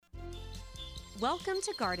Welcome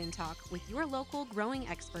to Garden Talk with your local growing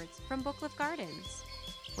experts from Booklift Gardens,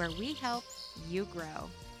 where we help you grow.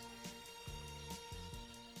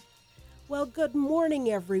 Well, good morning,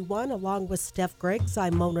 everyone. Along with Steph Griggs,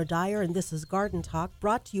 I'm Mona Dyer, and this is Garden Talk,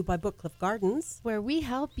 brought to you by Booklift Gardens, where we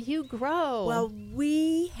help you grow. Well,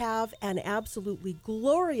 we have an absolutely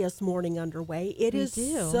glorious morning underway. It is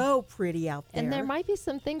so pretty out there. And there might be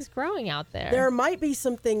some things growing out there. There might be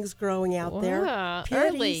some things growing out there.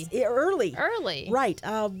 Early. Right.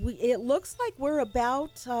 It looks like we're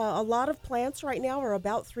about, a lot of plants right now are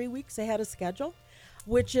about 3 weeks ahead of schedule,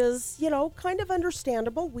 which is, kind of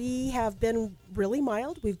understandable. We have been really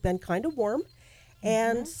mild. We've been kind of warm.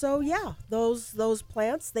 And so, those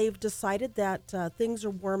plants, they've decided that things are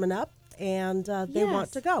warming up and they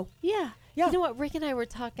want to go. Yeah. You know what? Rick and I were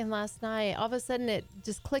talking last night. All of a sudden, it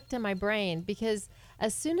just clicked in my brain because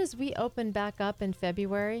as soon as we opened back up in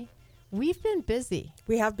February, we've been busy.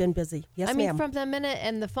 We have been busy. Yes, ma'am. I mean, from the minute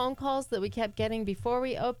and the phone calls that we kept getting before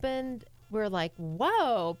we opened, we're like,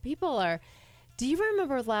 whoa, people are... Do you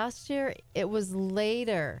remember last year? It was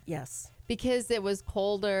later. Yes. Because it was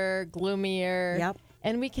colder, gloomier. Yep.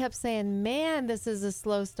 And we kept saying, man, this is a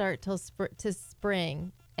slow start to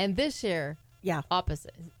spring. And this year,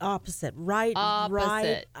 opposite. Right off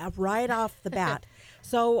the bat.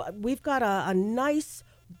 So we've got a nice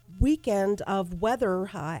weekend of weather.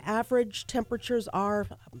 Average temperatures are,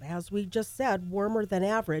 as we just said, warmer than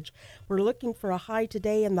average. We're looking for a high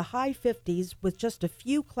today in the high 50s with just a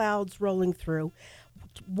few clouds rolling through.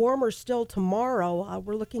 Warmer still tomorrow.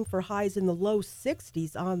 We're looking for highs in the low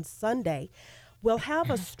 60s on Sunday. We'll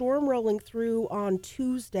have a storm rolling through on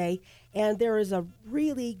Tuesday, and there is a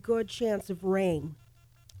really good chance of rain.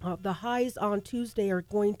 The highs on Tuesday are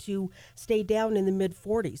going to stay down in the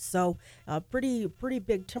mid-40s, so a pretty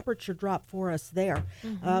big temperature drop for us there.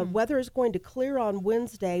 Weather is going to clear on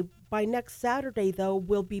Wednesday. By next Saturday, though,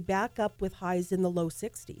 we'll be back up with highs in the low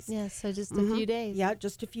 60s. Yeah, so just a few days. Yeah,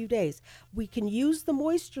 just a few days. We can use the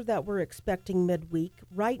moisture that we're expecting midweek.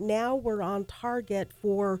 Right now, we're on target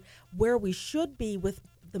for where we should be with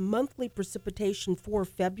the monthly precipitation for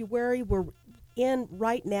February. We're in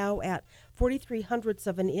right now at 0.43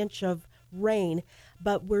 of an inch of rain,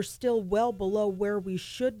 but we're still well below where we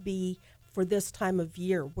should be for this time of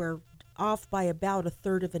year. We're off by about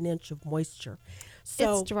 1/3 of an inch of moisture.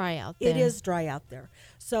 So it's dry out there. It is dry out there.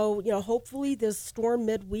 So, hopefully this storm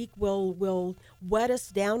midweek will wet us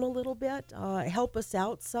down a little bit, help us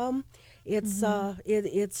out some. It's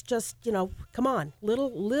it's just, come on,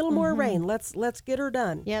 little more rain. Let's get her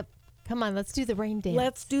done. Yep. Come on, let's do the rain dance.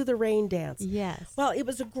 Let's do the rain dance. Yes. Well, it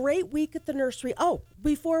was a great week at the nursery. Oh,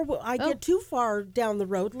 before I get too far down the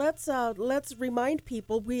road, let's remind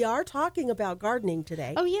people we are talking about gardening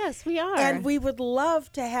today. Oh, yes, we are. And we would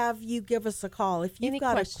love to have you give us a call. If you've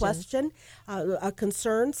got a question, a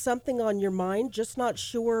concern, something on your mind, just not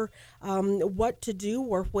sure what to do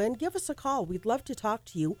or when, give us a call. We'd love to talk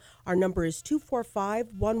to you. Our number is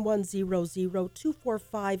 245-1100,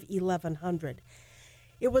 245-1100.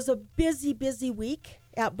 It was a busy week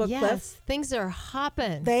at Booklift. Yes, things are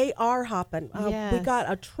hopping. They are hopping. Yes. We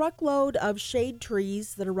got a truckload of shade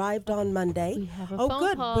trees that arrived on Monday. We have a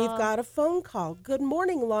phone call. We've got a phone call. Good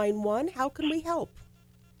morning, line one. How can we help?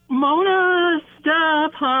 Mona,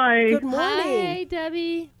 Steph, hi. Good morning. Hi,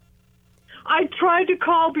 Debbie. I tried to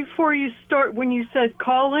call before you start when you said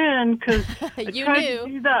call in because I tried to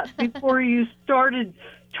do that before you started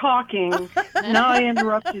talking. Now I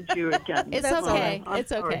interrupted you again. It's okay.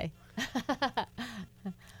 It's okay.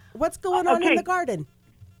 What's going on in the garden?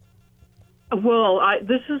 Well,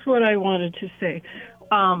 this is what I wanted to say.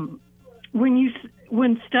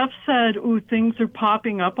 When Steph said, "Ooh, things are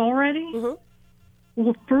popping up already,"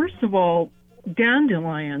 well, first of all,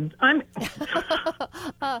 dandelions. I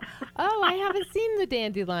haven't seen the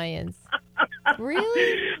dandelions.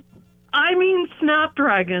 Really? I mean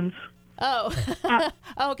snapdragons. Oh,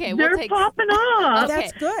 okay. They're popping up. Okay.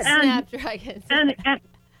 That's good. Snapdragons. And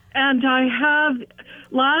I have,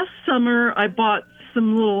 last summer I bought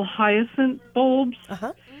some little hyacinth bulbs,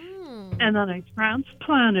 and then I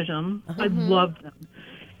transplanted them. I love them.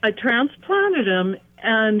 I transplanted them,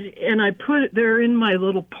 and they're in my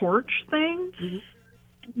little porch thing.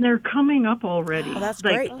 They're coming up already. Oh, that's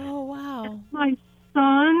great. Oh, wow. My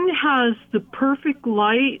son has the perfect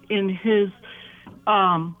light in his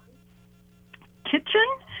kitchen,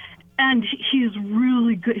 and he's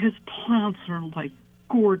really good. His plants are like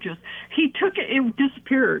gorgeous. He took it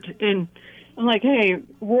disappeared, and I'm like, hey,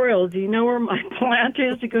 Royal, do you know where my plant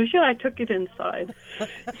is? He goes, yeah, I took it inside.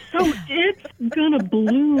 So it's going to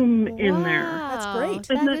bloom in there. That's great.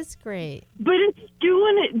 That is great. But it's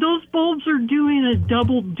doing it. Those bulbs are doing a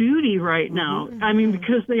double duty right now. I mean,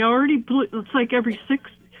 because they already blew. It's like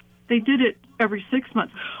they did it every 6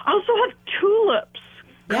 months. I also have tulips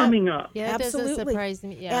coming up. Yeah, it absolutely. doesn't surprise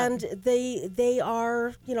me. Yeah. And they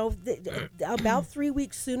are, about 3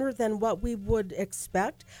 weeks sooner than what we would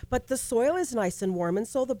expect. But the soil is nice and warm, and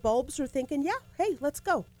so the bulbs are thinking, yeah, hey, let's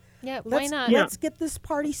go. Yeah, why not? Let's get this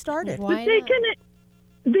party started. Why But they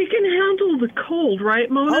can handle the cold, right,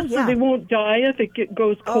 Mona? Oh, yeah. So they won't die if it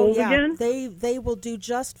goes cold again? They will do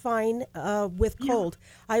just fine with cold.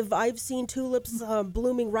 I've seen tulips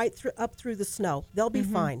blooming right up through the snow. They'll be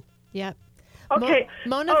fine. Yep. Okay.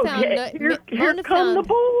 Mona found Here Mona come found the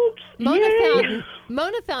bulbs.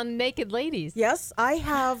 Mona found naked ladies. Yes, I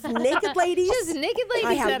have naked ladies. She has naked I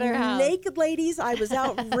ladies have at her house. naked ladies. I was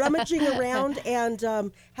out rummaging around and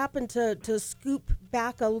happened to scoop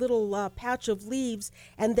back a little patch of leaves,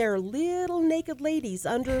 and there are little naked ladies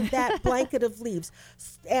under that blanket of leaves.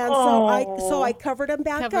 And so I covered them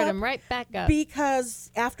back up. Covered them right back up.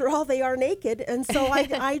 Because after all, they are naked, and so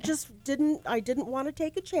I just didn't want to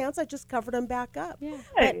take a chance. I just covered them back up. Yeah.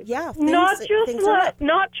 But yeah, Not things are up.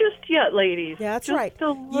 not just yet, ladies. Yeah, that's just right.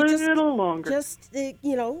 A little longer. Just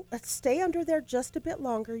stay under there just a bit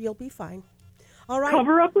longer. You'll be fine. All right.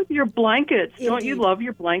 Cover up with your blankets. Indeed. Don't you love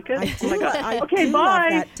your blankets? I do. Oh my God. I Okay, do bye. love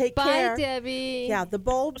that. Take Bye, care. Debbie. Yeah, the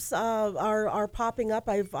bulbs are popping up.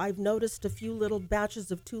 I've noticed a few little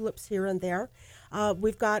batches of tulips here and there.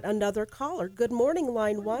 We've got another caller. Good morning,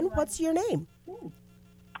 line one. What's your name?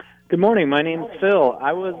 Good morning. My name's Phil.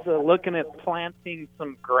 I was looking at planting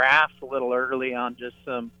some grass a little early on just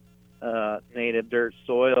some native dirt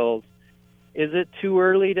soils. Is it too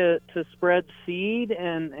early to spread seed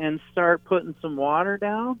and start putting some water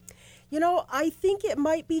down? I think it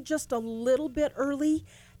might be just a little bit early.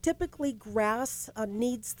 Typically, grass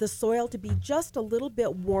needs the soil to be just a little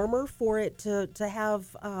bit warmer for it to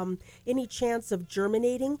have any chance of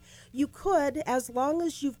germinating. You could, as long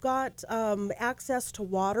as you've got access to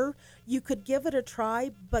water, you could give it a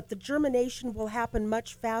try, but the germination will happen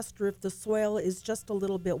much faster if the soil is just a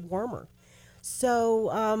little bit warmer.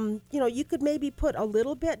 So, you could maybe put a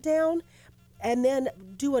little bit down and then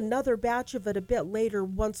do another batch of it a bit later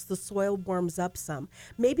once the soil warms up some.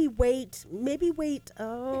 Maybe wait,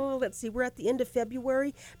 let's see, we're at the end of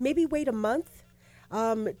February. Maybe wait a month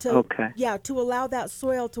to allow that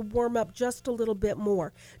soil to warm up just a little bit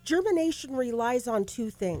more. Germination relies on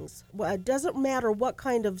two things. Well, it doesn't matter what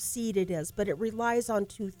kind of seed it is, but it relies on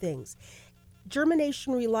two things.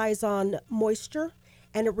 Germination relies on moisture,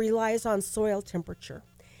 and it relies on soil temperature.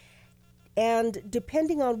 And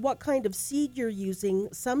depending on what kind of seed you're using,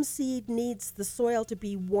 some seed needs the soil to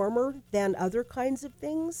be warmer than other kinds of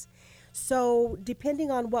things. So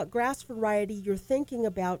depending on what grass variety you're thinking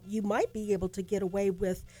about, you might be able to get away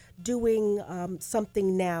with doing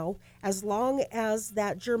something now, as long as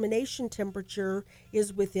that germination temperature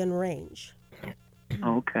is within range.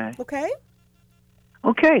 Okay. Okay?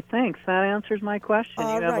 Okay, thanks. That answers my question.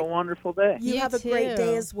 All you have right. a wonderful day. You have a great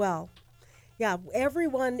day as well. Yeah,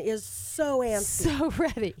 everyone is so antsy. So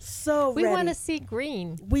ready. So we ready. want to see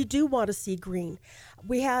green. We do want to see green.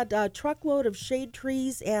 We had a truckload of shade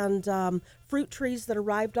trees and fruit trees that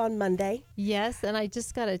arrived on Monday. Yes, and I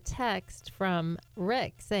just got a text from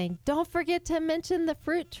Rick saying, don't forget to mention the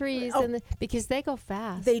fruit trees because they go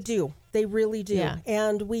fast. They do. They really do. Yeah.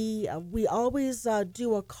 And we always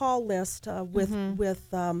do a call list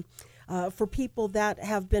for people that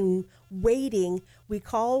have been waiting. We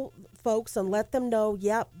call folks and let them know,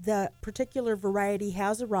 yep, the particular variety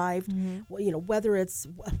has arrived. Whether it's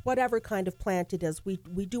whatever kind of plant it is,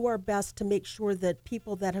 we do our best to make sure that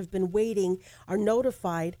people that have been waiting are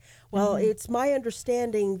notified. Well, it's my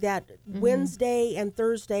understanding that Wednesday and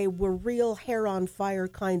Thursday were real hair on fire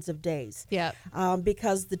kinds of days. Yeah.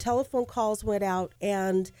 Because the telephone calls went out,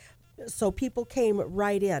 and so people came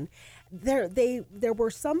right in. There were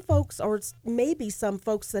some folks, or maybe some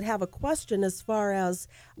folks, that have a question as far as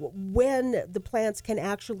when the plants can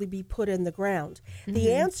actually be put in the ground.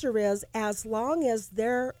 The answer is, as long as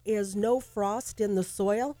there is no frost in the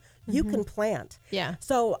soil, you can plant. Yeah.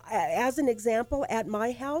 So as an example, at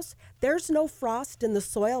my house, there's no frost in the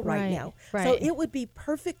soil right now. Right. So it would be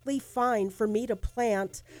perfectly fine for me to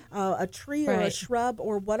plant a tree or a shrub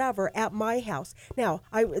or whatever at my house. Now,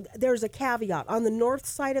 there's a caveat. On the north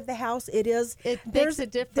side of the house, it makes a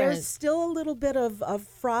difference. There's still a little bit of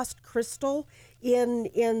frost crystal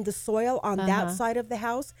in the soil on that side of the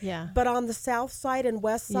house. Yeah. But on the south side and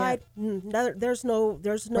west side, there's no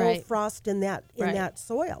Right. frost in that that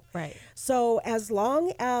soil. Right. So as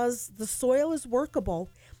long as the soil is workable,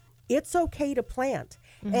 it's okay to plant.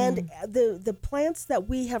 And the plants that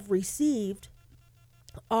we have received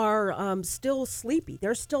are still sleepy.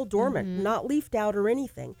 They're still dormant, not leafed out or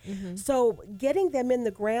anything. So getting them in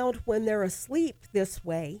the ground when they're asleep this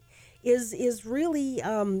way is really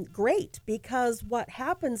great, because what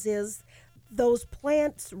happens is those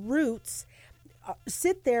plants' roots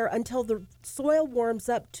sit there until the soil warms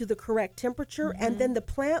up to the correct temperature, and then the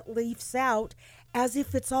plant leafs out as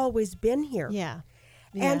if it's always been here. Yeah.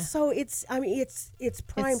 And so it's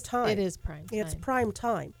prime time. It is prime time. It's prime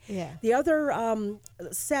time. Yeah. The other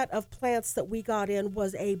set of plants that we got in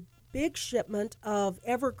was a big shipment of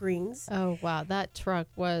evergreens. Oh, wow. That truck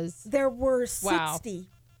was... There were Wow. 60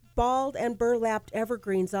 balled and burlapped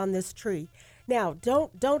evergreens on this tree. Now,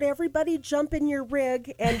 don't everybody jump in your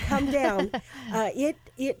rig and come down.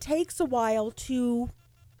 It takes a while to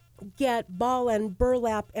get ball and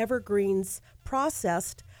burlap evergreens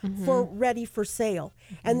processed for ready for sale,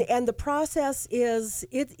 and the process is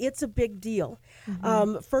it's a big deal.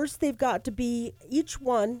 First, they've got to be each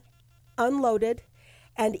one unloaded,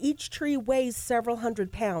 and each tree weighs several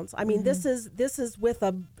hundred pounds. I mean, this is with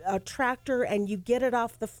a tractor, and you get it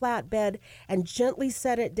off the flatbed and gently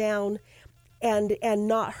set it down, and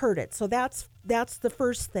not hurt it. So that's the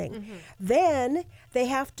first thing. Then they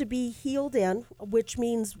have to be heeled in, which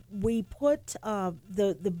means we put the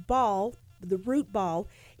root ball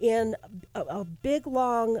in a big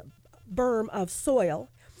long berm of soil,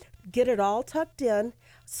 get it all tucked in,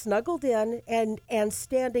 snuggled in, and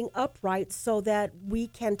standing upright so that we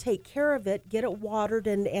can take care of it, get it watered,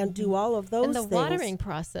 and do all of those things. And the watering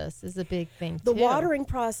process is a big thing, The too. watering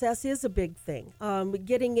process is a big thing.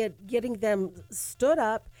 Getting them stood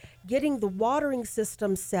up, getting the watering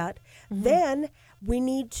system set. Then we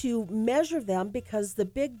need to measure them, because the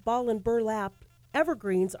big ball and burlap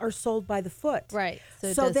evergreens are sold by the foot. Right.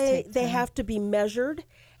 So they have to be measured,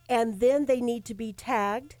 and then they need to be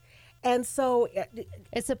tagged. And so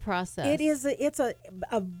It's a process. it's a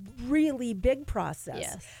really big process.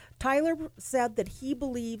 Yes. Tyler said that he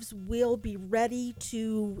believes we'll be ready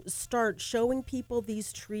to start showing people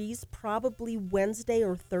these trees probably Wednesday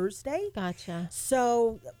or Thursday. Gotcha.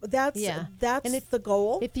 So that's And the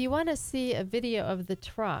goal. If you want to see a video of the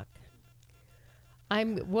truck,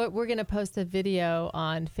 we're going to post a video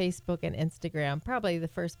on Facebook and Instagram, probably the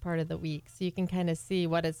first part of the week, so you can kind of see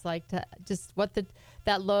what it's like to just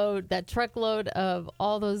that truckload of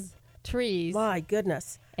all those trees. My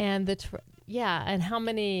goodness. And and how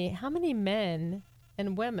many men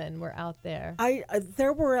and women were out there?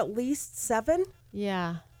 There were at least 7.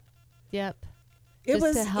 Yeah. Yep. It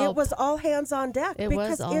Just to help. was all hands on deck. It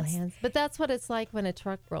was all hands. But that's what it's like when a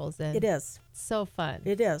truck rolls in. It is. So fun.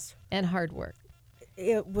 It is. And hard work.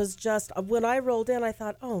 It was just, when I rolled in, I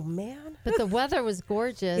thought, oh, man. But the weather was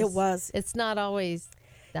gorgeous. It was. It's not always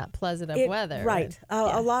that pleasant of weather. Right.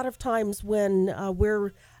 A lot of times when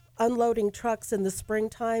we're unloading trucks in the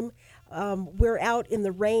springtime, we're out in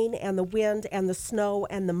the rain and the wind and the snow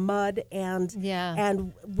and the mud,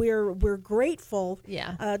 and we're grateful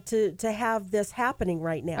to have this happening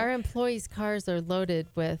right now. Our employees' cars are loaded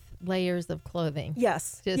with layers of clothing.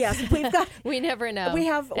 Yes, we've got. We never know.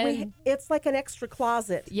 It's like an extra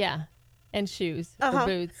closet. Yeah, and shoes or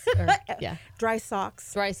boots. Or, dry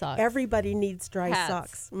socks. Dry socks. Everybody needs dry Hats.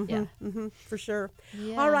 socks. For sure.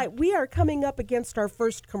 Yeah. All right, we are coming up against our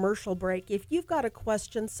first commercial break. If you've got a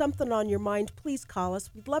question, something on your mind, please call us.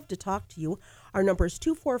 We'd love to talk to you. Our number is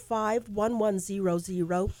 245-1100,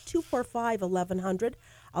 245-1100.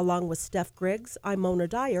 Along with Steph Griggs, I'm Mona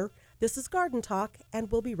Dyer. This is Garden Talk, and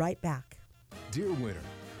we'll be right back. Dear winter,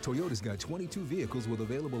 Toyota's got 22 vehicles with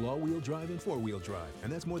available all-wheel drive and four-wheel drive,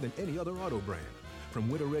 and that's more than any other auto brand. From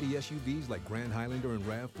winter-ready SUVs like Grand Highlander and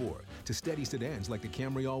RAV4 to steady sedans like the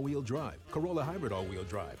Camry all-wheel drive, Corolla Hybrid all-wheel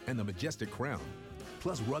drive, and the Majestic Crown.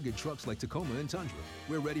 Plus rugged trucks like Tacoma and Tundra.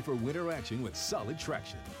 We're ready for winter action with solid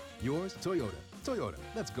traction. Yours, Toyota. Toyota,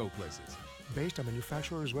 let's go places. Based on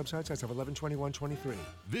manufacturer's websites as of 11/21/23.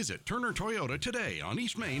 Visit Turner Toyota today on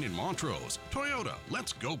East Main in Montrose. Toyota,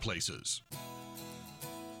 let's go places.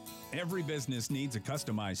 Every business needs a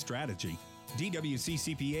customized strategy. DWC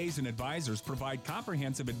CPAs and advisors provide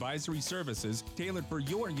comprehensive advisory services tailored for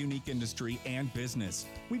your unique industry and business.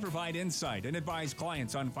 We provide insight and advise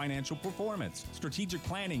clients on financial performance, strategic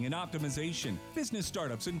planning and optimization, business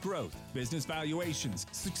startups and growth, business valuations,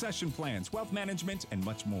 succession plans, wealth management, and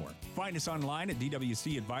much more. Find us online at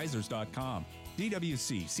dwcadvisors.com.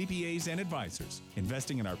 DWC CPAs and Advisors,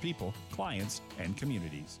 investing in our people, clients, and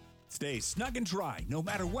communities. Stay snug and dry no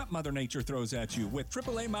matter what Mother Nature throws at you with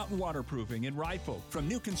AAA Mountain Waterproofing in Rifle. From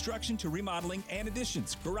new construction to remodeling and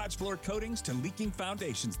additions, garage floor coatings to leaking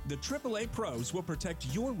foundations, the AAA pros will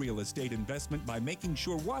protect your real estate investment by making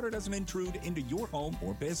sure water doesn't intrude into your home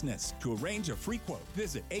or business. To arrange a free quote,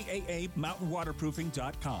 visit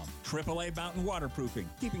AAAMountainWaterproofing.com. AAA Mountain Waterproofing,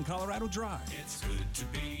 keeping Colorado dry. It's good to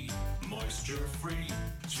be moisture-free.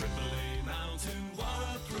 AAA Mountain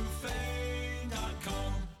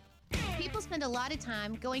Waterproofing.com. People spend a lot of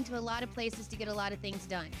time going to a lot of places to get a lot of things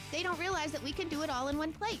done. They don't realize that we can do it all in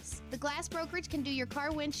one place. The Glass Brokerage can do your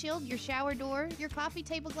car windshield, your shower door, your coffee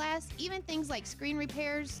table glass, even things like screen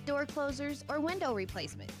repairs, door closers, or window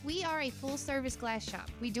replacement. We are a full-service glass shop.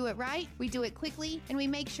 We do it right, we do it quickly, and we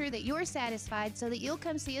make sure that you're satisfied so that you'll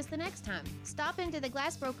come see us the next time. Stop into the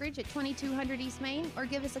Glass Brokerage at 2200 East Main or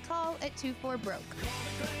give us a call at 24-BROKE.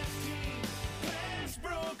 Glass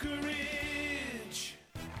Brokerage.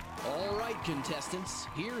 All right, contestants,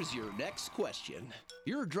 here's your next question.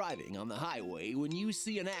 You're driving on the highway when you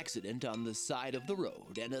see an accident on the side of the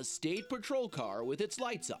road and a state patrol car with its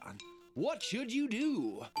lights on. What should you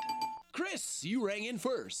do? Chris, you rang in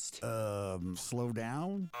first. Slow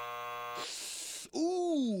down?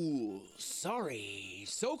 Ooh, sorry.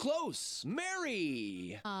 So close.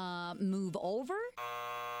 Mary. Move over?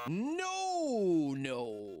 No.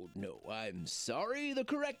 I'm sorry. The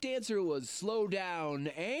correct answer was slow down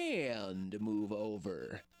and move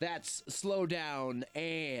over. That's slow down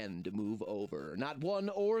and move over. Not one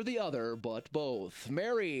or the other, but both.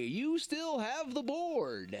 Mary, you still have the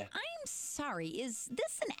board. I'm sorry. Is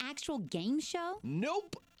this an actual game show?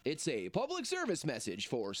 Nope. It's a public service message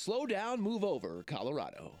for Slow Down, Move Over,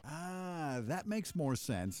 Colorado. That makes more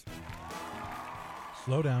sense.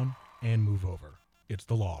 Slow down and move over. It's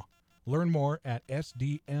the law. Learn more at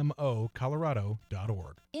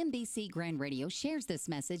sdmocolorado.org. NBC Grand Radio shares this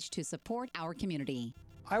message to support our community.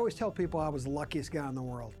 I always tell people I was the luckiest guy in the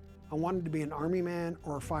world. I wanted to be an Army man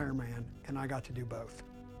or a fireman, and I got to do both.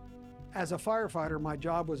 As a firefighter, my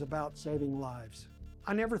job was about saving lives.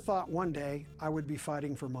 I never thought one day I would be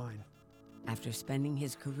fighting for mine. After spending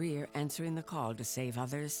his career answering the call to save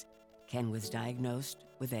others, Ken was diagnosed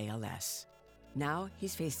with ALS. Now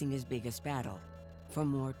he's facing his biggest battle, for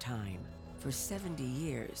more time. For 70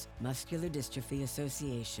 years, Muscular Dystrophy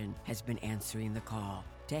Association has been answering the call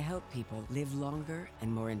to help people live longer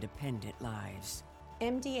and more independent lives.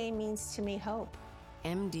 MDA means to me hope.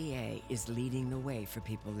 MDA is leading the way for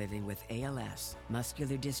people living with ALS,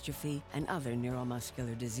 muscular dystrophy, and other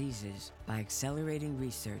neuromuscular diseases by accelerating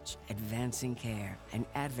research, advancing care, and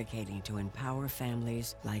advocating to empower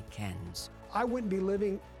families like Ken's. I wouldn't be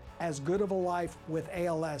living as good of a life with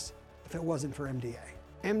ALS if it wasn't for MDA.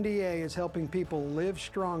 MDA is helping people live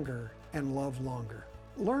stronger and love longer.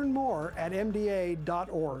 Learn more at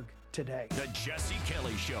MDA.org today. The Jesse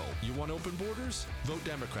Kelly Show. You want open borders? Vote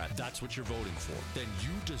Democrat. That's what you're voting for. Then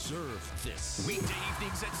you deserve this. Weekday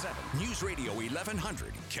evenings at 7. News Radio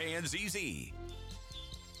 1100 KNZZ.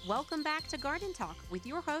 Welcome back to Garden Talk with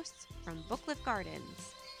your hosts from Booklift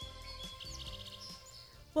Gardens.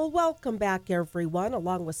 Well, welcome back, everyone.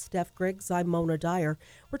 Along with Steph Griggs, I'm Mona Dyer.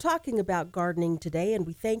 We're talking about gardening today, and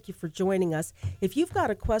we thank you for joining us. If you've got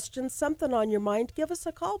a question, something on your mind, give us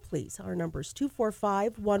a call, please. Our number is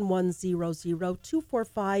 245-1100,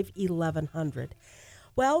 245-1100.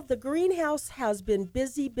 Well, the greenhouse has been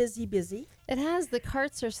busy. It has. The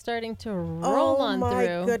carts are starting to roll on through. Oh, my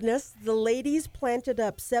goodness. The ladies planted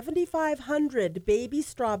up 7,500 baby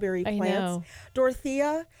strawberry plants. I know.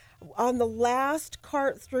 Dorothea, on the last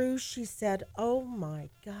cart through, she said, oh, my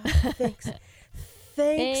God, thanks.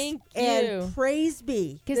 Thank you. And praise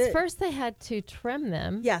be. Because first they had to trim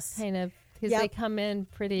them. Yes. Kind of, because they come in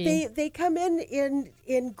pretty. They come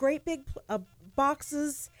in great big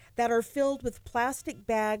boxes that are filled with plastic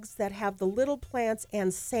bags that have the little plants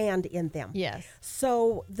and sand in them. Yes.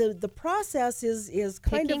 So the process is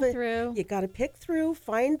kind Picking of through. You got to pick through,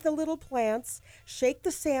 find the little plants, shake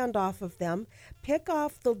the sand off of them, pick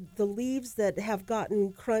off the leaves that have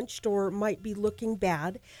gotten crunched or might be looking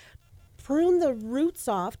bad, prune the roots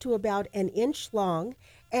off to about an inch long,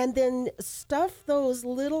 and then stuff those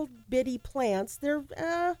little bitty plants. They're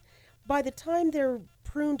by the time they're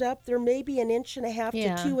pruned up, they're maybe an inch and a half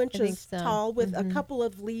to 2 inches tall with a couple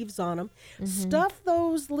of leaves on them. Stuff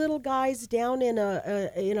those little guys down in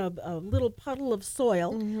a little puddle of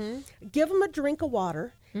soil. Give them a drink of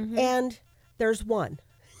water, and there's one.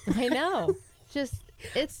 I know.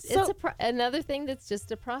 It's another thing that's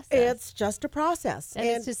just a process. It's just a process. And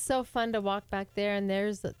it's just so fun to walk back there, and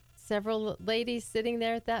there's several ladies sitting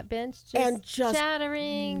there at that bench and just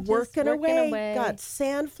chattering, working just working away. Got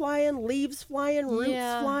sand flying, leaves flying, roots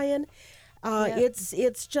flying.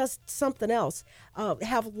 It's just something else.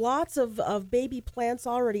 Have lots of baby plants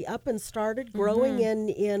already up and started growing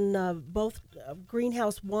in both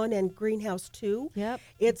greenhouse 1 and greenhouse 2. Yep.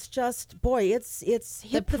 It's just it's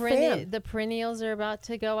hit the fan. The perennials are about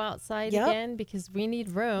to go outside again because we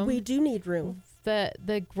need room. We do need room.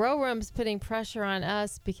 The grow room's putting pressure on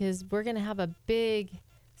us because we're going to have a big.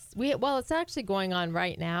 It's actually going on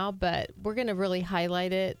right now, but we're going to really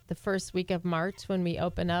highlight it the first week of March when we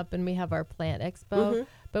open up and we have our plant expo.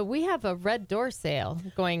 But we have a red door sale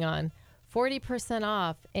going on, 40%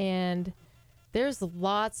 off, and there's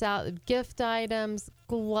lots out, gift items,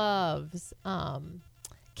 gloves,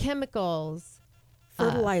 chemicals,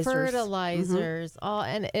 fertilizers, all,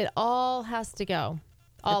 and it all has to go.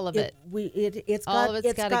 All of it. It's got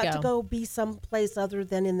to go be someplace other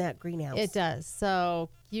than in that greenhouse. It does. So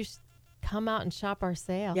you come out and shop our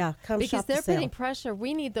sale. Yeah, come because shop the they're sale. putting pressure.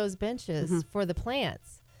 We need those benches for the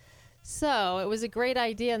plants. So it was a great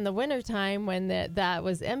idea in the wintertime when that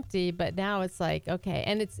was empty, but now it's like, okay,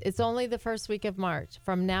 and it's only the first week of March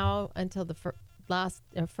from now until the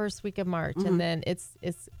first week of March, and then it's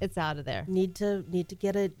out of there. Need to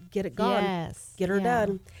get it gone. Yes, get her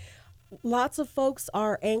done. Lots of folks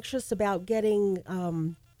are anxious about getting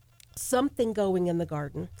something going in the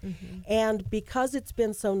garden. And because it's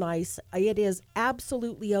been so nice, it is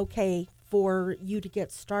absolutely okay for you to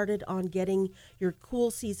get started on getting your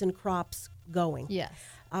cool season crops going. Yes.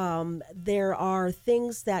 There are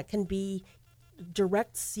things that can be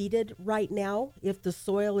direct seeded right now if the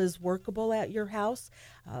soil is workable at your house.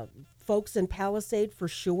 Folks in Palisade for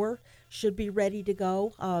sure should be ready to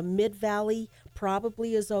go. Mid-Valley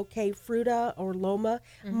probably is okay. Fruta or Loma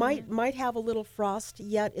might have a little frost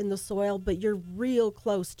yet in the soil, but you're real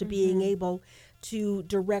close to being able to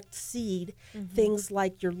direct seed things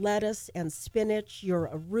like your lettuce and spinach, your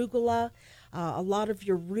arugula, a lot of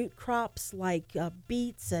your root crops like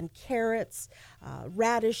beets and carrots,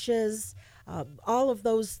 radishes, all of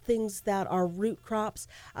those things that are root crops.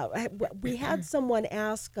 We had someone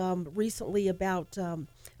ask recently about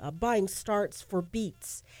buying starts for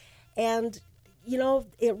beets. And,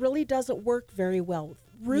 it really doesn't work very well.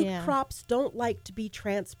 Root crops don't like to be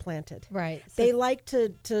transplanted. Right. They like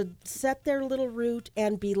to set their little root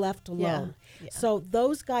and be left alone. Yeah. So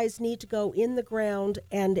those guys need to go in the ground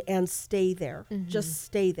and stay there. Just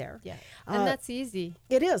stay there. Yeah. And that's easy.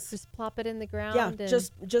 It is. Just plop it in the ground. Yeah. And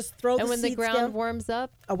just throw the seeds down. And when the ground warms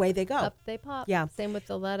up, away they go. Up they pop. Yeah. Same with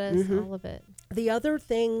the lettuce, all of it. The other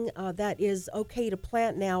thing that is okay to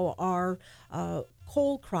plant now are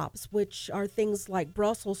cole crops, which are things like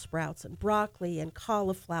Brussels sprouts and broccoli and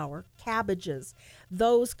cauliflower, cabbages,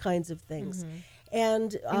 those kinds of things.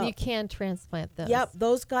 And you can transplant those. Yep,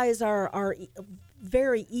 those guys are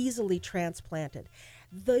very easily transplanted.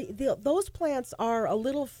 Those plants are a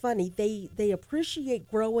little funny. They appreciate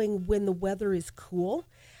growing when the weather is cool,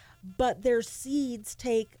 but their seeds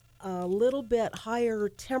take a little bit higher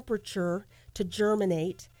temperature to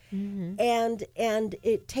germinate. And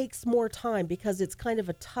it takes more time because it's kind of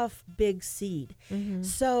a tough, big seed.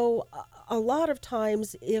 So a lot of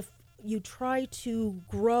times if you try to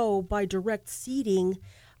grow by direct seeding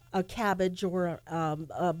a cabbage or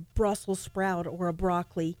a Brussels sprout or a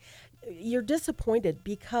broccoli, you're disappointed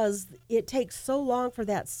because it takes so long for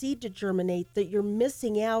that seed to germinate that you're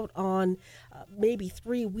missing out on maybe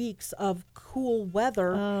 3 weeks of cool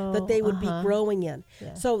weather that they would be growing in.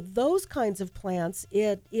 Yeah. So those kinds of plants,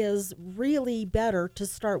 it is really better to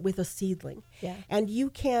start with a seedling. Yeah. And you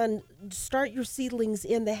can start your seedlings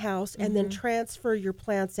in the house and then transfer your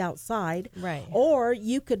plants outside. Right. Or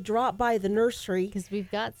you could drop by the nursery. Because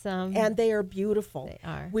we've got some. And they are beautiful. They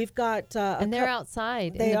are. We've got and they're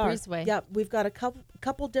outside they in the are. breezeway. Yep, we've got a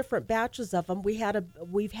couple different batches of them. We've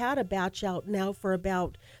had a batch out now for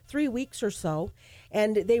about 3 weeks or so,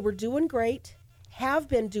 and they were doing great. Have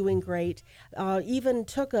been doing great. Even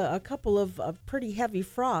took a couple of pretty heavy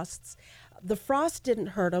frosts. The frost didn't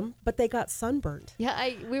hurt them, but they got sunburned.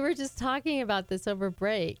 Yeah, we were just talking about this over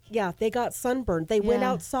break. Yeah, they got sunburned. They went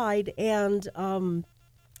outside and.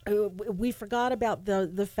 We forgot about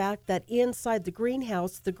the fact that inside the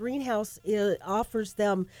greenhouse offers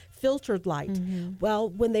them filtered light. Well,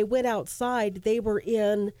 when they went outside, they were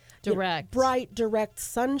in bright, direct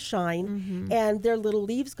sunshine, and their little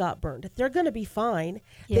leaves got burned. They're going to be fine.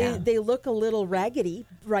 Yeah. They look a little raggedy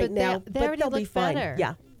now, they but already they'll look be fine.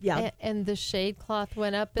 better. Yeah. And the shade cloth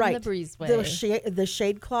went up in the breezeway. The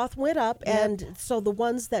shade cloth went up, and so the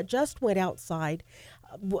ones that just went outside,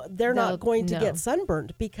 they're not going to get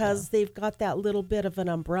sunburned because they've got that little bit of an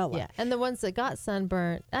umbrella. Yeah, and the ones that got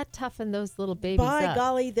sunburnt, that toughened those little babies By up.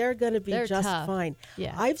 golly, they're going to be just tough. fine.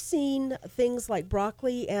 Yeah. I've seen things like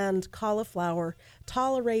broccoli and cauliflower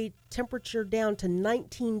tolerate temperature down to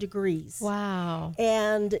 19 degrees. Wow.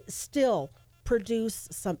 And still produce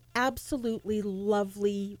some absolutely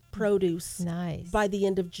lovely produce by the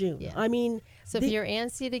end of June. Yeah. I mean, so if you're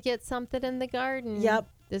antsy to get something in the garden, yep.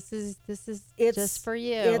 This is It's just for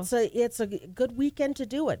you. It's a good weekend to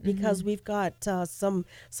do it because we've got some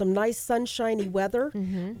nice sunshiny weather.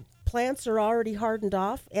 Plants are already hardened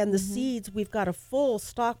off, and the seeds, we've got a full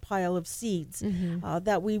stockpile of seeds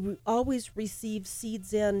that we always receive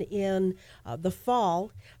seeds in the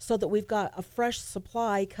fall, so that we've got a fresh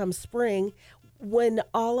supply come spring when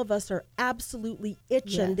all of us are absolutely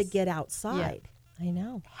itching to get outside. I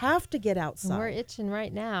know. Have to get outside. We're itching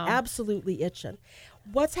right now. Absolutely itching.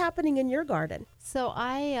 What's happening in your garden? So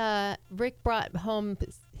Rick brought home,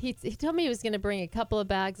 he told me he was going to bring a couple of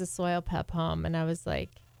bags of soil pep home. And I was like,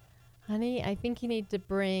 honey, I think you need to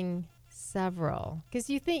bring several. Because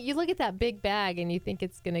you look at that big bag and you think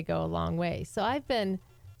it's going to go a long way. So I've been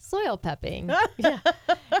soil pepping.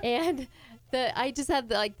 And I just had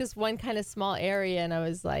this one kind of small area, and I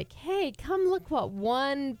was like, hey, come look what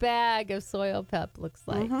one bag of soil pep looks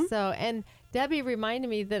like. So, and Debbie reminded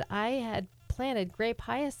me that I had planted grape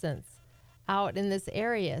hyacinths out in this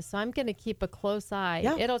area. So I'm going to keep a close eye.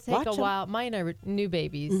 Yeah, it'll take a while. Mine are new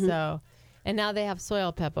babies. So, and now they have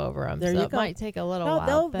soil pep over them. There so you it go. might take a little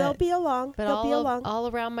while. They'll be along. But all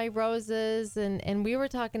around my roses, and we were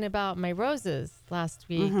talking about my roses last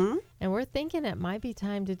week, and we're thinking it might be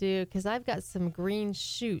time to do, because I've got some green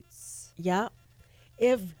shoots. Yeah.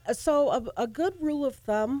 If so, a good rule of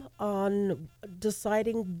thumb on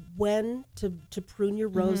deciding when to prune your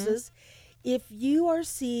roses, if you are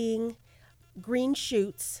seeing green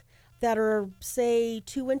shoots that are, say,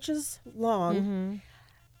 2 inches long,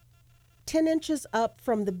 10 inches up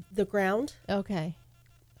from the ground. Okay.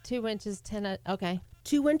 2 inches, 10, okay.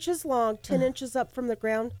 2 inches long, 10 inches up from the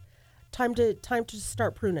ground. Time to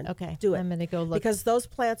start pruning. Okay. Do it. I'm going to go look. Because those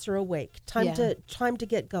plants are awake. Time to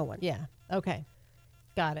get going. Yeah. Okay.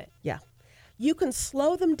 Got it. Yeah. You can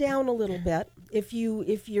slow them down a little bit if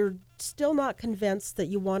you're still not convinced that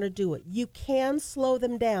you want to do it. You can slow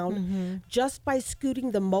them down just by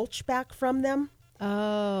scooting the mulch back from them.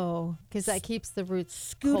 Oh, because that keeps the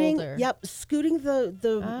roots colder. Yep, scooting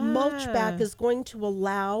the mulch back is going to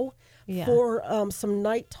allow for some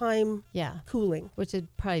nighttime cooling. Which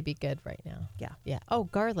would probably be good right now. Yeah. Yeah. Oh,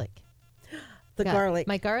 garlic. Garlic.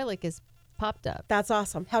 My garlic is popped up. That's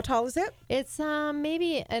awesome. How tall is it? It's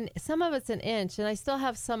maybe, and some of it's an inch, and I still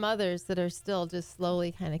have some others that are still just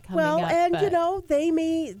slowly kind of coming up. Well, and they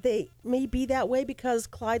may be that way because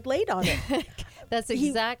Clyde laid on it. That's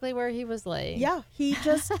exactly where he was laying. Yeah, he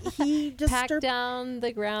just packed down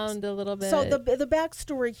the ground a little bit. So the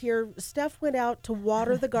backstory here: Steph went out to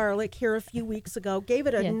water the garlic here a few weeks ago. Gave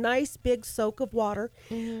it a nice big soak of water.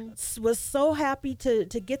 Was so happy to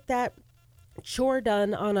get that chore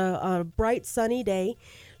done on a bright sunny day.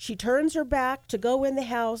 She turns her back to go in the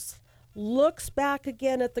house, looks back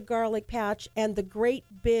again at the garlic patch, and the great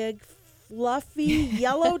big fluffy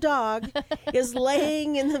yellow dog is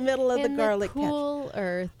laying in the middle of the garlic patch. Cool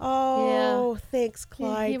earth. Oh, thanks,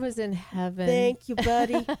 Clyde. He was in heaven. Thank you,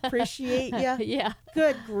 buddy. Appreciate you. Yeah.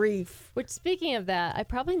 Good grief. Which, speaking of that, I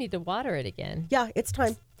probably need to water it again. Yeah, it's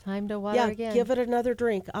time. Time to water again. Give it another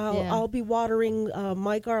drink. I'll be watering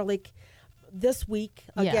my garlic this week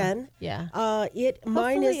again. Yeah.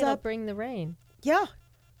 Mine is it'll up. Bring the rain. Yeah.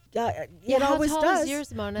 It how always tall does. Is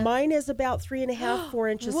yours, Mona? Mine is about 3.5, 4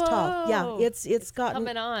 inches tall. Yeah, it's gotten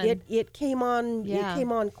coming on. It came on. Yeah. It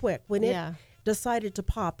came on quick when it decided to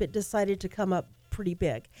pop. It decided to come up pretty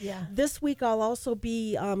big. Yeah. This week I'll also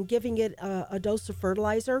be giving it a dose of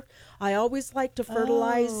fertilizer. I always like to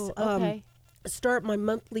fertilize. Okay. Start my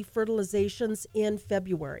monthly fertilizations in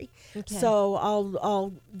February. Okay. So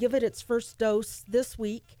I'll give it its first dose this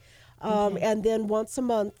week, and then once a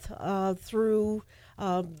month through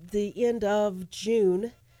the end of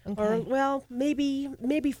June, or maybe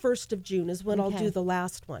 1st of June is when I'll do the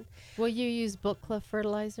last one. Will you use Book Cliff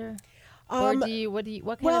fertilizer? Or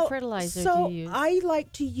what kind of fertilizer do you use? I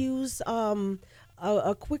like to use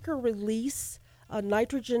a quicker release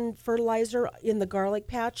nitrogen fertilizer in the garlic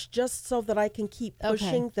patch, just so that I can keep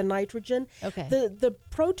pushing the nitrogen. Okay. The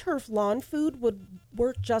ProTurf lawn food would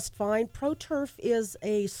work just fine. ProTurf is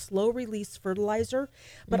a slow release fertilizer,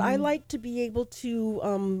 but I like to be able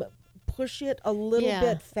to push it a little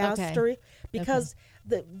bit faster because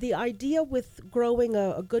the idea with growing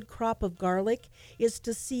a good crop of garlic is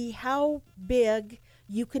to see how big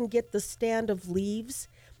you can get the stand of leaves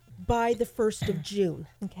by the 1st of June.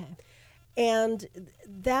 Okay. And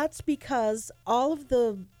that's because all of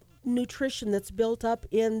the nutrition that's built up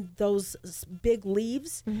in those big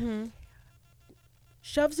leaves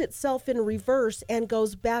shoves itself in reverse and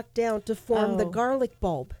goes back down to form the garlic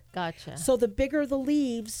bulb. Gotcha. So the bigger the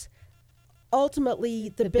leaves, ultimately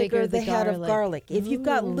the bigger the head of garlic. If you've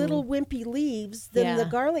got little wimpy leaves, then the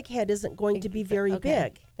garlic head isn't going to be very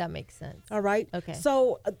big. That makes sense. All right? Okay.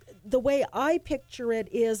 So the way I picture it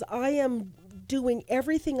is I am doing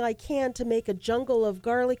everything I can to make a jungle of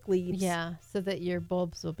garlic leaves. Yeah, so that your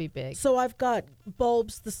bulbs will be big. So I've got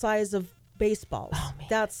bulbs the size of baseballs. Oh, man.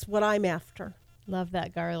 That's what I'm after. Love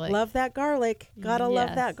that garlic. Love that garlic. Gotta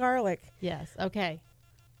love that garlic. Yes. Okay.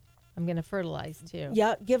 I'm going to fertilize too.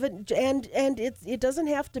 Yeah, give it, and it doesn't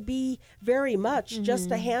have to be very much, just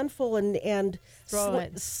a handful, and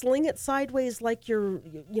sling it sideways like you're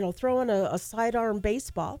throwing a sidearm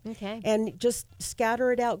baseball. Okay. And just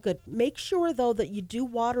scatter it out good. Make sure though that you do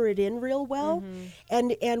water it in real well,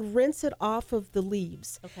 and rinse it off of the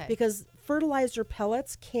leaves. Okay. Because fertilizer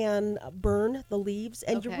pellets can burn the leaves,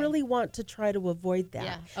 and you really want to try to avoid that.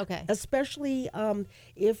 Yeah. Okay. Especially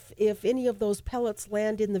if any of those pellets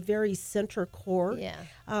land in the very center core. Yeah.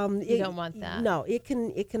 You don't want that. No, it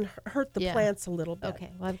can hurt the plants a little bit.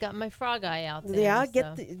 Okay. Well, I've got my frog eye out there. Yeah.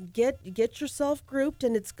 Get yourself grouped,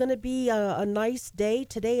 and it's going to be a nice day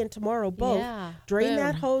today and tomorrow both. Yeah. Drain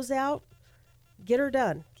that hose out. Get her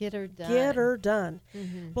done. Get her done. Get her done.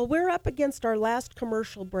 Well, we're up against our last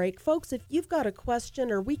commercial break. Folks, if you've got a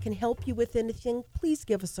question or we can help you with anything, please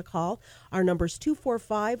give us a call. Our number's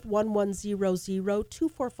 245-1100,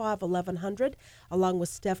 245-1100. Along with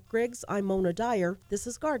Steph Griggs, I'm Mona Dyer. This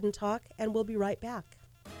is Garden Talk, and we'll be right back.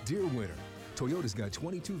 Dear winter, Toyota's got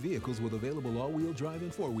 22 vehicles with available all-wheel drive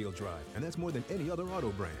and four-wheel drive, and that's more than any other auto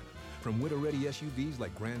brand. From winter-ready SUVs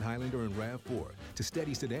like Grand Highlander and RAV4 to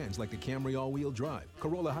steady sedans like the Camry all-wheel drive,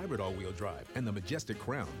 Corolla Hybrid all-wheel drive, and the Majestic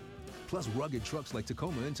Crown. Plus rugged trucks like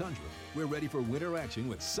Tacoma and Tundra. We're ready for winter action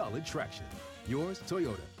with solid traction. Yours,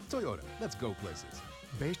 Toyota. Toyota, let's go places.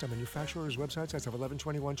 Based on manufacturer's websites as of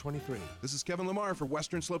 11/21/23. This is Kevin Lamar for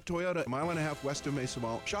Western Slope Toyota, a mile and a half west of Mesa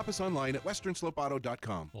Mall. Shop us online at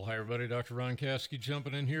westernslopeauto.com. Well, hi, everybody. Dr. Ron Caskey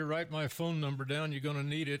jumping in here. Write my phone number down. You're going to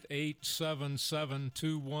need it,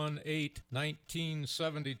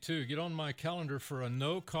 877-218-1972. Get on my calendar for a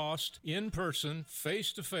no-cost, in-person,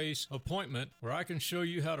 face-to-face appointment where I can show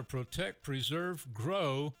you how to protect, preserve,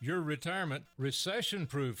 grow your retirement,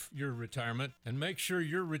 recession-proof your retirement, and make sure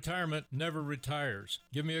your retirement never retires.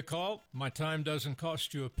 Give me a call. My time doesn't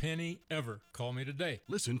cost you a penny ever. Call me today.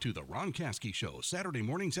 Listen to The Ron Caskey Show, Saturday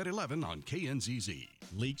mornings at 11 on KNZZ.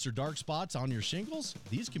 Leaks or dark spots on your shingles?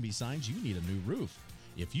 These can be signs you need a new roof.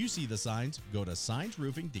 If you see the signs, go to Signs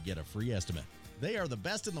Roofing to get a free estimate. They are the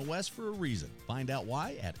best in the West for a reason. Find out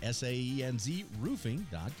why at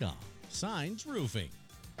SAENZroofing.com. Signs Roofing.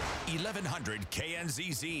 1100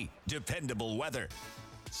 KNZZ. Dependable weather.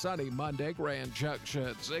 Sunny Monday, Grand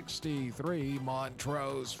Junction 63,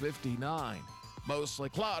 Montrose 59. Mostly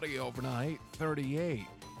cloudy overnight, 38.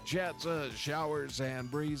 Jets, showers and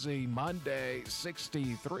breezy Monday,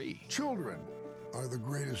 63. Children are the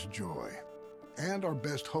greatest joy and our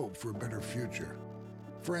best hope for a better future.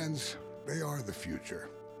 Friends, they are the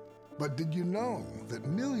future. But did you know that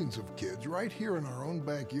millions of kids right here in our own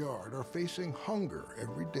backyard are facing hunger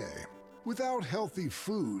every day? Without healthy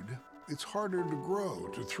food, it's harder to grow,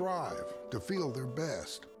 to thrive, to feel their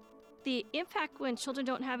best. The impact when children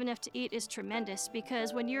don't have enough to eat is tremendous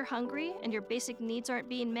because when you're hungry and your basic needs aren't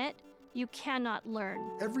being met, you cannot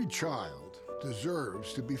learn. Every child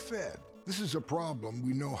deserves to be fed. This is a problem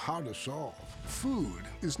we know how to solve. Food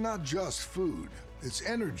is not just food. It's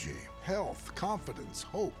energy, health, confidence,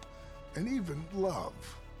 hope, and even love.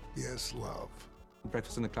 Yes, love.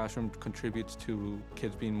 Breakfast in the classroom contributes to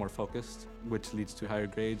kids being more focused, which leads to higher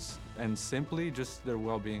grades, and simply just their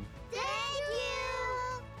well-being. Thank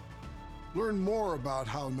you! Learn more about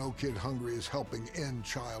how No Kid Hungry is helping end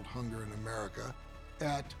child hunger in America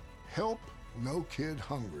at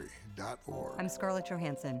helpnokidhungry.org. I'm Scarlett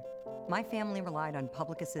Johansson. My family relied on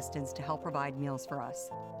public assistance to help provide meals for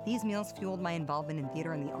us. These meals fueled my involvement in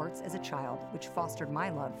theater and the arts as a child, which fostered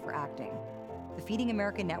my love for acting. The Feeding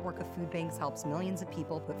America network of food banks helps millions of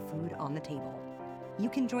people put food on the table. You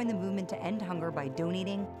can join the movement to end hunger by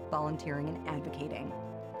donating, volunteering, and advocating.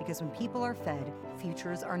 Because when people are fed,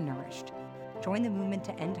 futures are nourished. Join the movement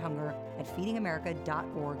to end hunger at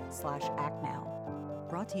feedingamerica.org/actnow.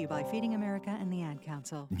 Brought to you by Feeding America and the Ad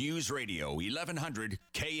Council. News Radio 1100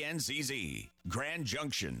 KNZZ, Grand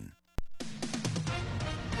Junction.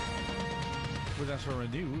 With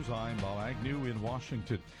SRN News, I'm Bob Agnew in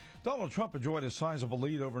Washington. Donald Trump enjoyed a sizable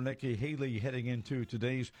lead over Nikki Haley heading into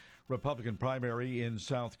today's Republican primary in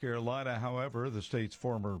South Carolina. However, the state's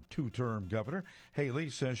former two-term governor, Haley,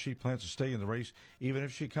 says she plans to stay in the race even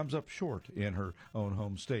if she comes up short in her own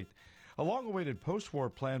home state. A long-awaited post-war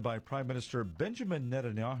plan by Prime Minister Benjamin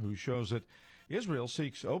Netanyahu shows that Israel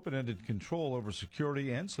seeks open-ended control over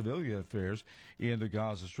security and civilian affairs in the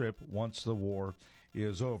Gaza Strip once the war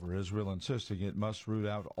is over. Israel insisting it must root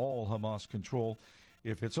out all Hamas control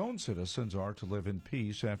if its own citizens are to live in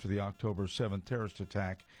peace after the October 7th terrorist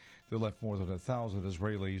attack that left more than 1,000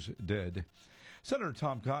 Israelis dead. Senator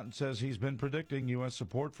Tom Cotton says he's been predicting U.S.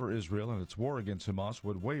 support for Israel and its war against Hamas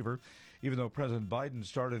would waver. Even though President Biden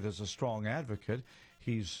started as a strong advocate,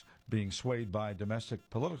 he's being swayed by domestic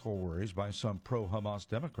political worries by some pro-Hamas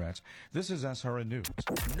Democrats. This is SRN News.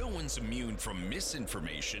 No one's immune from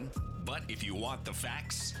misinformation, but if you want the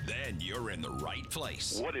facts, then you're in the right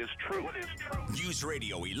place. What is true? News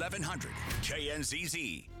Radio 1100,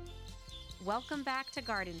 KNZZ. Welcome back to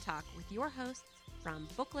Garden Talk with your hosts from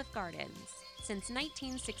Booklift Gardens since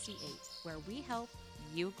 1968, where we help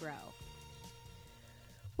you grow.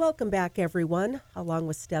 Welcome back, everyone. Along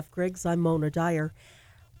with Steph Griggs, I'm Mona Dyer.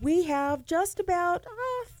 We have just about,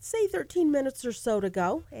 say, 13 minutes or so to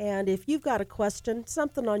go. And if you've got a question,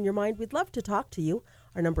 something on your mind, we'd love to talk to you.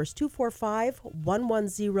 Our number is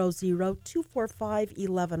 245-1100,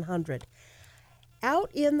 245-1100. Out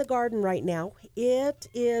in the garden right now, it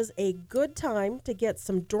is a good time to get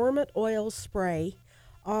some dormant oil spray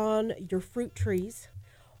on your fruit trees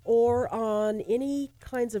or on any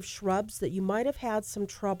kinds of shrubs that you might have had some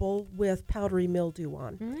trouble with powdery mildew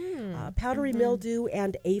on. Powdery mildew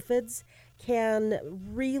and aphids can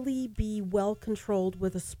really be well controlled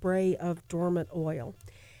with a spray of dormant oil.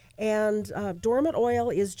 And dormant oil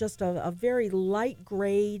is just a very light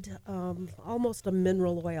grade, almost a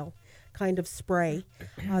mineral oil kind of spray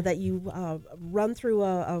that you run through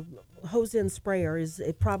a hose-in sprayer is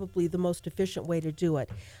probably the most efficient way to do it.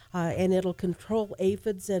 And it'll control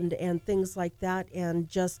aphids and things like that, and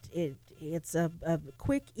just it's a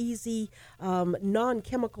quick, easy,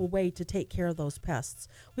 non-chemical way to take care of those pests.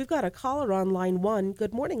 We've got a caller on line 1.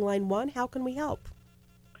 Good morning, line 1. How can we help?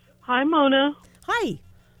 Hi, Mona. Hi.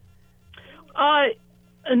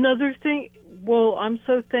 Another thing, well, I'm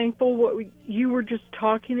so thankful what you were just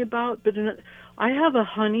talking about, but I have a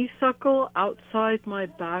honeysuckle outside my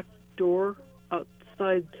back door,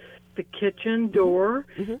 outside the kitchen door,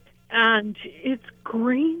 and it's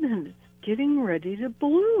green and it's getting ready to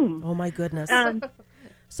bloom. Oh, my goodness. And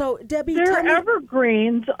so, Debbie, they're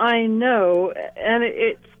evergreens, I know, and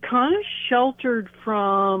it's kind of sheltered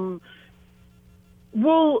from,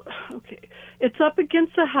 well, okay, it's up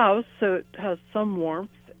against the house, so it has some warmth,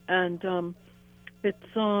 and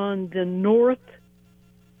it's on the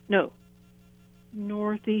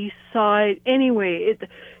northeast side. Anyway,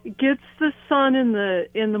 it gets the sun in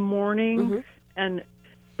the morning,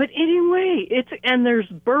 but anyway, and there's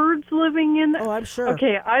birds living in there. Oh, I'm sure.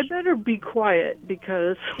 Okay, I better be quiet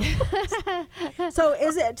because. So,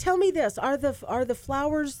 tell me this: are the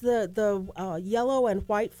flowers the yellow and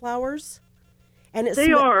white flowers? And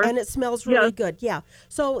they are. And it smells really good. Yeah.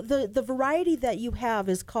 So the variety that you have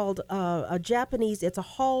is called a Japanese. It's a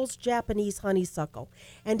Hall's Japanese honeysuckle,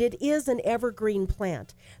 and it is an evergreen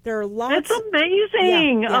plant. There are lots. It's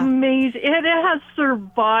amazing. Yeah. Amazing. It has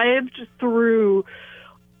survived through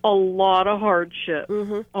a lot of hardship.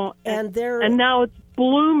 And now it's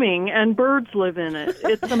blooming and birds live in it.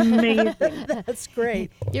 It's amazing. That's great.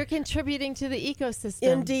 You're contributing to the ecosystem.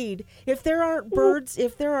 Indeed. If there aren't birds,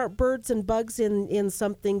 and bugs in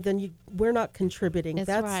something, then we're not contributing.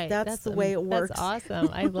 That's right. That's the way it works. That's awesome.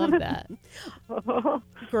 I love that.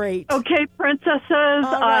 Great. Okay, princesses.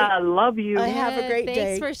 Right. I love you. Have a great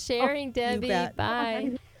day. Thanks for sharing, Debbie. You bet.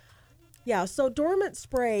 Bye. Yeah, so dormant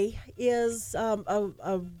spray is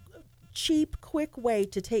a cheap, quick way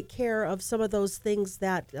to take care of some of those things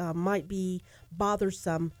that might be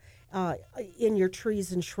bothersome in your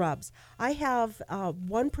trees and shrubs. I have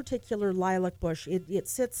one particular lilac bush. It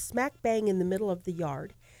sits smack bang in the middle of the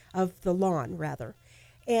yard, of the lawn, rather.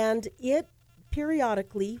 And it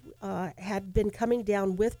periodically had been coming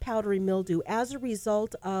down with powdery mildew as a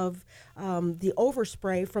result of the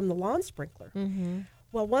overspray from the lawn sprinkler.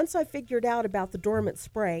 Well, once I figured out about the dormant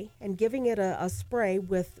spray and giving it a spray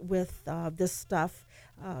with this stuff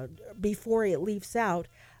before it leaves out,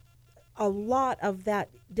 a lot of that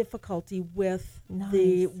difficulty with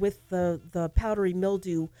the powdery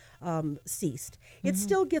mildew ceased. It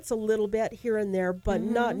still gets a little bit here and there, but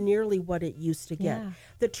not nearly what it used to get. Yeah.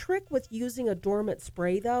 The trick with using a dormant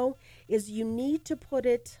spray, though, is you need to put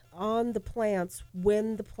it on the plants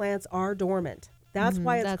when the plants are dormant. That's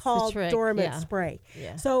why it's called dormant spray.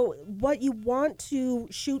 Yeah. So what you want to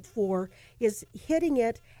shoot for is hitting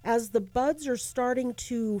it as the buds are starting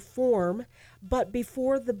to form, but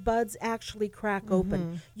before the buds actually crack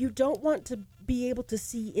open. You don't want to be able to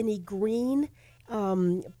see any green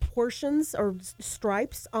portions or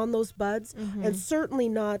stripes on those buds, and certainly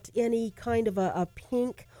not any kind of a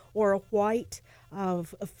pink or a white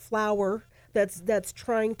flower that's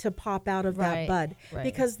trying to pop out of that bud,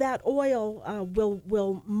 because that oil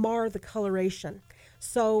will mar the coloration.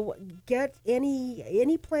 So get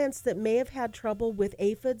any plants that may have had trouble with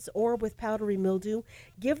aphids or with powdery mildew,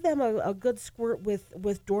 give them a good squirt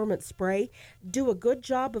with dormant spray. Do a good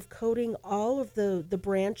job of coating all of the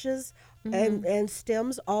branches and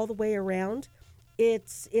stems all the way around.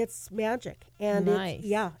 It's magic, and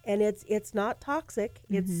it's not toxic.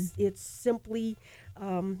 It's simply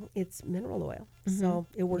it's mineral oil, so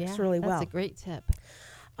it works really well. That's a great tip.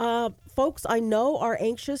 Folks I know are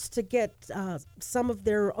anxious to get some of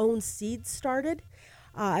their own seeds started.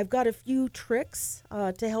 I've got a few tricks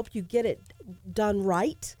to help you get it done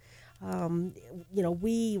right.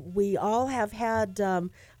 We all have had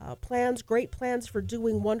great plans for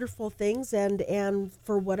doing wonderful things, and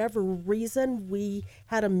for whatever reason we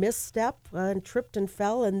had a misstep and tripped and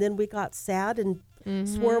fell, and then we got sad and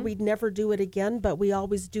swore we'd never do it again, but we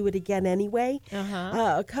always do it again anyway.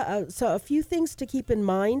 So a few things to keep in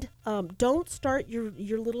mind. Don't start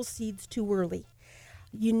your little seeds too early.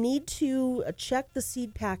 You need to check the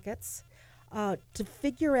seed packets to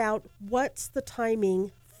figure out what's the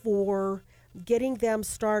timing for getting them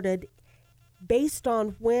started based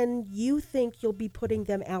on when you think you'll be putting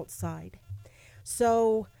them outside.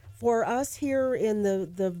 So for us here in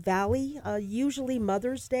the valley, usually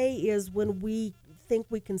Mother's Day is when we think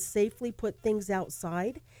we can safely put things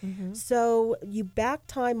outside. So you back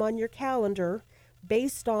time on your calendar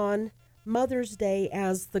based on Mother's Day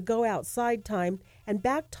as the go outside time, and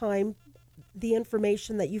back time the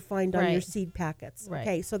information that you find on your seed packets.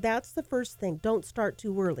 Okay, so that's the first thing. Don't start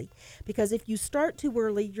too early, because if you start too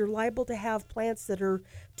early, you're liable to have plants that are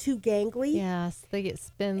too gangly. Yes, they get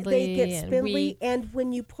spindly. And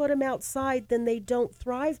when you put them outside, then they don't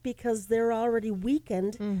thrive because they're already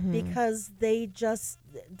weakened because they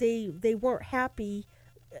weren't happy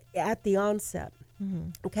at the onset.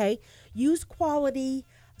 Okay, use quality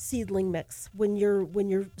seedling mix when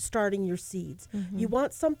you're starting your seeds. You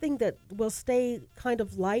want something that will stay kind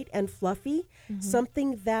of light and fluffy,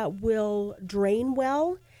 something that will drain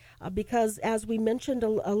well, because as we mentioned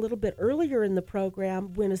a little bit earlier in the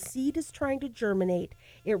program, when a seed is trying to germinate,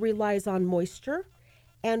 it relies on moisture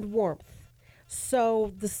and warmth.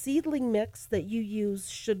 So the seedling mix that you use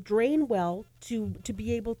should drain well to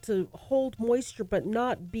be able to hold moisture but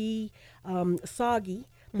not be soggy.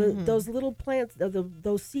 Those little plants,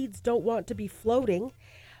 those seeds don't want to be floating,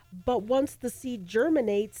 but once the seed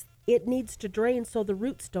germinates, it needs to drain so the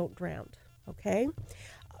roots don't drown, okay?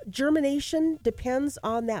 Germination depends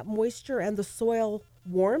on that moisture and the soil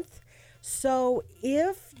warmth. So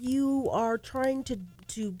if you are trying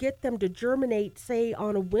to get them to germinate, say,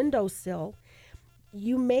 on a windowsill,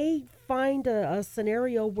 you may find a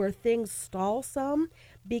scenario where things stall some,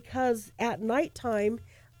 because at nighttime,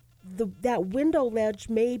 that window ledge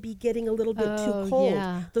may be getting a little bit too cold.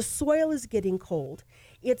 Yeah. The soil is getting cold.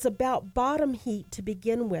 It's about bottom heat to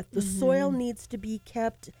begin with. The soil needs to be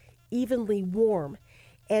kept evenly warm.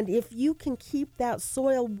 And if you can keep that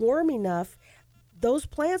soil warm enough, those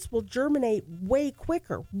plants will germinate way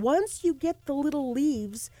quicker. Once you get the little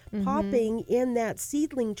leaves popping in that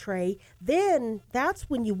seedling tray, then that's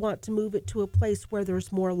when you want to move it to a place where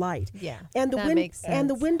there's more light. Yeah, and that makes sense. And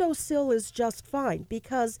the windowsill is just fine,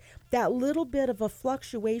 because that little bit of a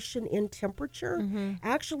fluctuation in temperature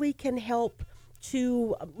actually can help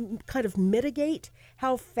to kind of mitigate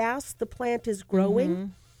how fast the plant is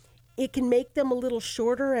growing. It can make them a little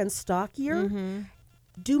shorter and stockier.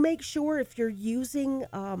 Do make sure, if you're using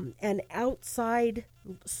an outside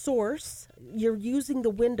source, you're using the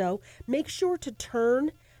window, make sure to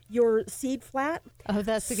turn your seed flat. Oh,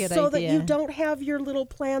 that's a good idea. So that you don't have your little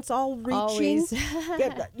plants all reaching.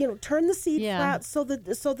 Always. Turn the seed flat so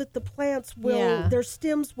that the plants will, their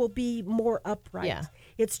stems will be more upright. Yeah.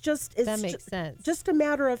 That makes sense. Just a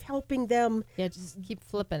matter of helping them. Yeah, just keep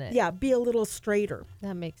flipping it. Yeah, be a little straighter.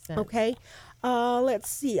 That makes sense. Okay. Let's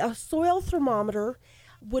see. A soil thermometer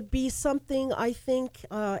would be something I think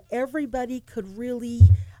everybody could really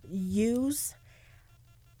use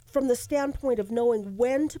from the standpoint of knowing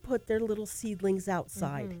when to put their little seedlings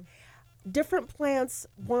outside. Different plants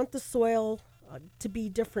want the soil to be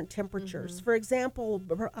different temperatures. For example,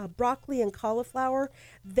 broccoli and cauliflower,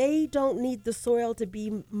 they don't need the soil to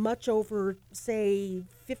be much over, say,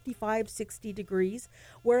 55, 60 degrees,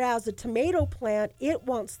 whereas a tomato plant, it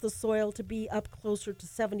wants the soil to be up closer to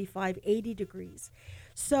 75, 80 degrees.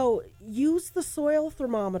 So use the soil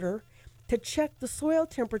thermometer to check the soil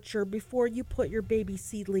temperature before you put your baby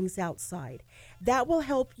seedlings outside. That will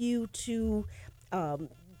help you to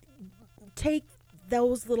take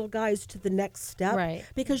those little guys to the next step. Right.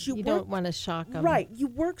 Because you don't want to shock them. Right. You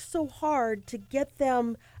work so hard to get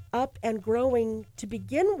them up and growing to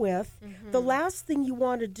begin with. The last thing you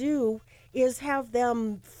want to do is have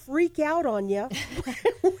them freak out on you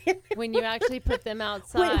when you actually put them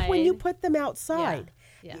outside. When you put them outside.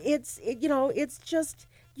 Yeah. It's just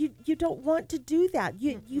you don't want to do that.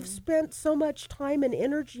 You've spent so much time and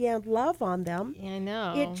energy and love on them. Yeah, I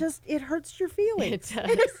know. It hurts your feelings. It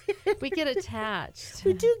does. We get attached.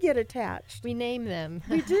 We do get attached. We name them.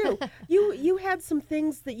 We do. You had some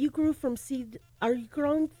things that you grew from seed. Are you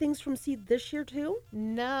growing things from seed this year too?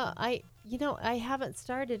 No, I haven't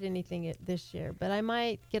started anything this year, but I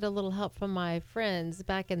might get a little help from my friends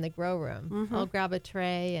back in the grow room. I'll grab a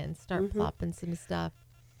tray and start plopping some stuff.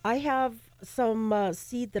 I have some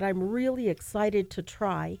seed that I'm really excited to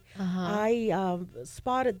try. I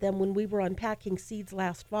spotted them when we were unpacking seeds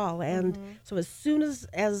last fall, and so as soon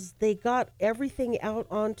as they got everything out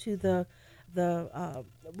onto the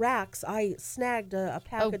racks, I snagged a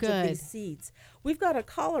package of these seeds. We've got a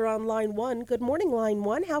caller on line 1. Good morning, line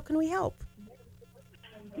 1. How can we help?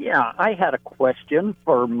 Yeah, I had a question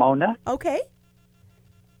for Mona. Okay.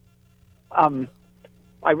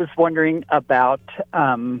 I was wondering about,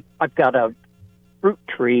 I've got a fruit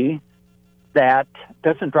tree that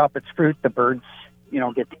doesn't drop its fruit. The birds,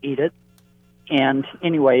 get to eat it. And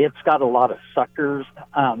anyway, it's got a lot of suckers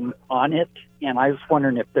on it. And I was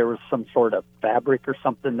wondering if there was some sort of fabric or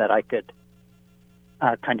something that I could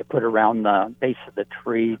kind of put around the base of the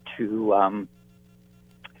tree to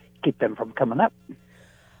keep them from coming up.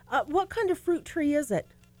 What kind of fruit tree is it?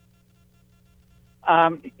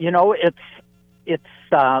 It's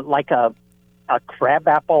like a crab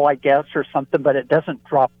apple, I guess, or something, but it doesn't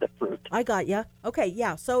drop the fruit. I got you. Okay,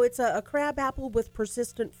 yeah. So it's a crab apple with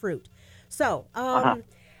persistent fruit. So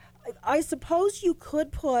I suppose you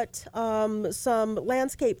could put some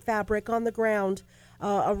landscape fabric on the ground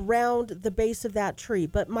around the base of that tree.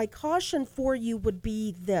 But my caution for you would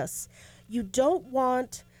be this. You don't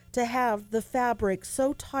want to have the fabric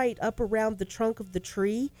so tight up around the trunk of the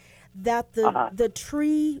tree that the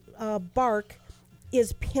tree bark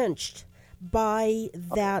is pinched by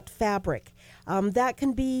that fabric. That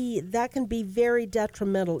can be very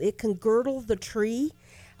detrimental. It can girdle the tree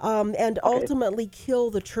and ultimately kill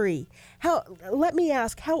the tree. Let me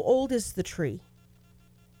ask, how old is the tree?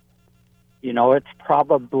 It's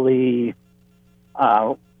probably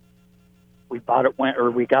we got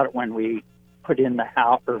it when we put in the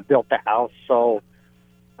house or built the house. So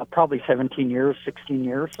probably 17 years, 16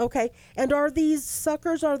 years. Okay. And are these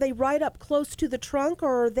suckers, are they right up close to the trunk,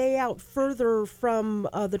 or are they out further from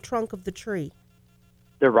the trunk of the tree?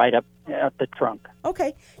 They're right up at the trunk.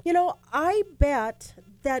 Okay. I bet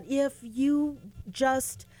that if you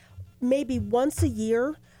just maybe once a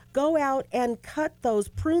year go out and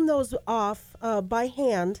prune those off by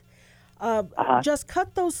hand, just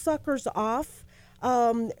cut those suckers off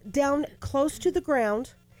down close to the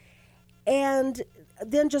ground, and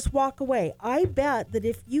then just walk away. I bet that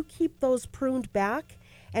if you keep those pruned back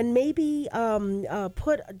and maybe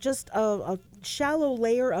put just a shallow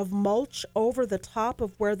layer of mulch over the top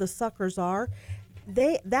of where the suckers are,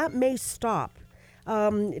 that may stop.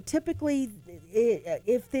 Typically,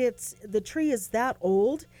 if the tree is that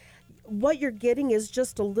old, what you're getting is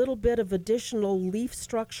just a little bit of additional leaf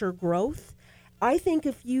structure growth. I think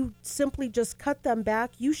if you simply just cut them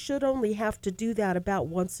back, you should only have to do that about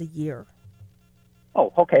once a year.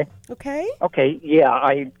 Oh, okay. Okay? Okay, yeah,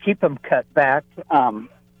 I keep them cut back,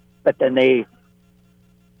 but then they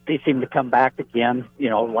seem to come back again,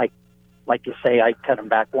 like you say, I cut them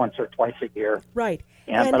back once or twice a year. Right.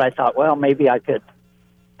 But I thought, well, maybe I could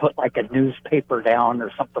put like a newspaper down or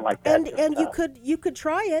something like that. And you could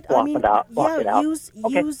try it. Block it out. Use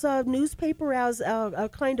newspaper as a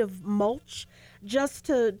kind of mulch, just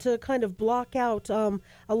to kind of block out a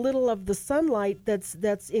little of the sunlight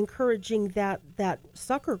that's encouraging that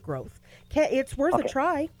sucker growth. It's worth a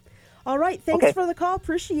try. All right, thanks for the call.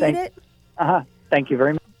 Appreciate it. Thank you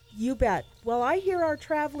very much. You bet. Well, I hear our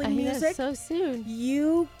traveling music. So soon.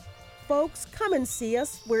 You folks, come and see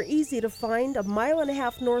us. We're easy to find, a mile and a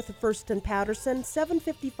half north of First and Patterson,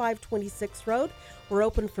 755 26th Road. We're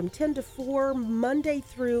open from 10 to 4, Wednesday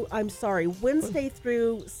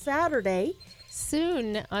through Saturday.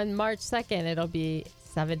 Soon, on March 2nd, it'll be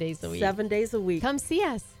 7 days a week. 7 days a week. Come see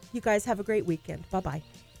us. You guys have a great weekend. Bye-bye.